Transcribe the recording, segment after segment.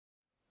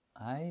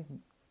I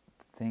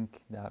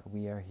think that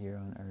we are here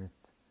on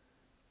earth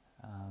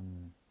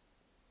um,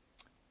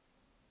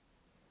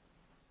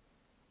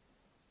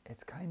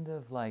 it's kind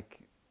of like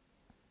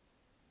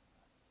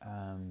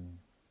um,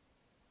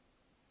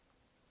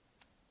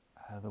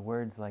 the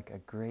words like a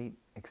great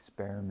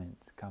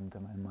experiment come to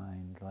my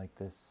mind, like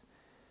this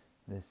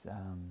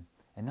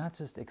and not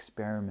just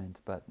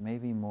experiment, but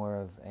maybe more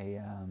of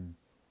a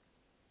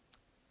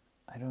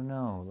I don't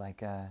know,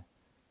 like a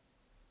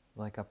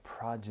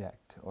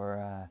project or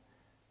a,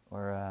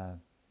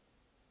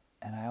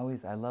 and I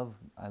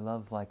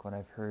love like what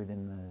I've heard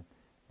in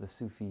the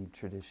Sufi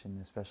tradition,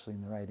 especially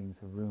in the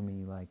writings of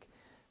Rumi, like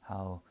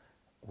how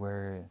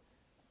we're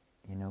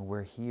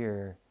we're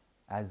here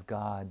as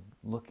God,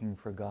 looking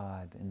for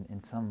God in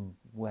some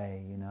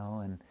way,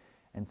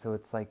 and so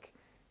it's like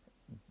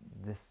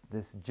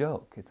this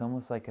joke. It's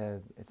almost like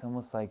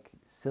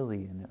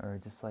silly, or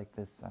just like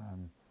this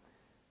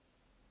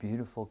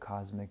beautiful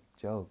cosmic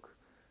joke,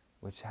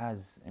 which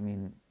has, I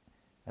mean,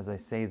 as I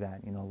say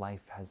that,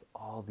 life has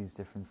all these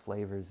different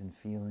flavors and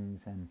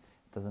feelings, and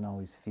it doesn't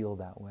always feel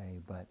that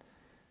way. But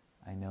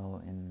I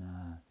know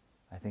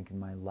I think in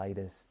my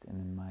lightest and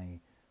in my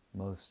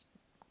most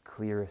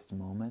clearest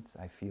moments,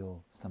 I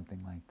feel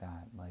something like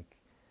that. Like,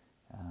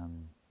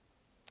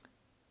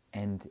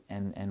 and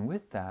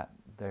with that,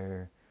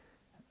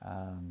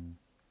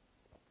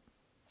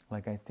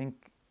 like I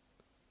think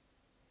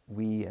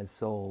we as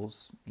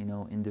souls,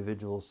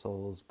 individual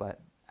souls,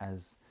 but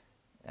as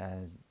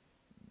uh,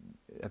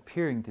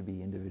 appearing to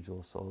be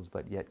individual souls,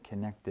 but yet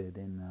connected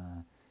in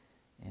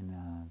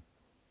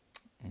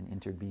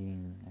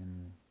interbeing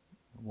and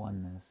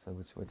oneness, so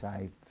which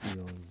I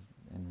feel is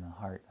in the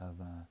heart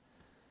of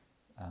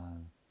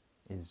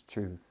is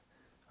truth,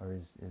 or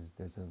is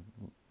there's a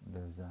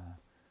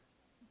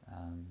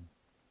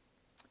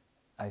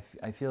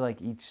I feel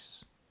like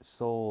each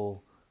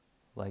soul,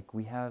 like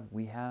we have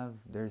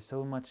there's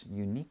so much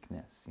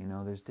uniqueness,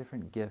 there's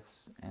different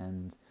gifts,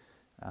 and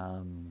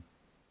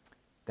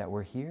that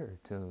we're here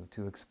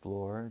to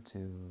explore,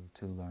 to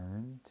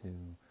learn,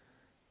 to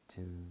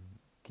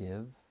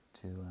give,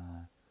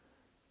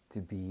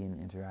 to be in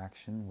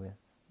interaction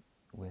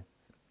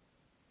with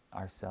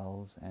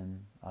ourselves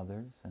and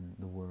others and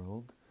the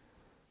world,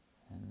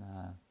 and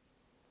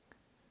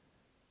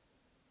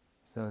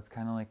so it's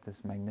kind of like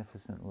this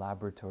magnificent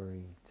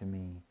laboratory to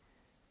me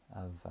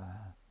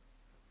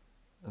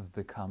of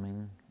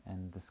becoming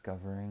and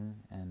discovering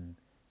and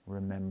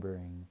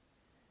remembering,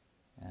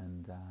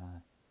 and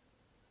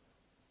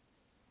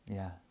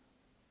yeah,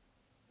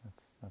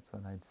 that's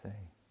what I'd say.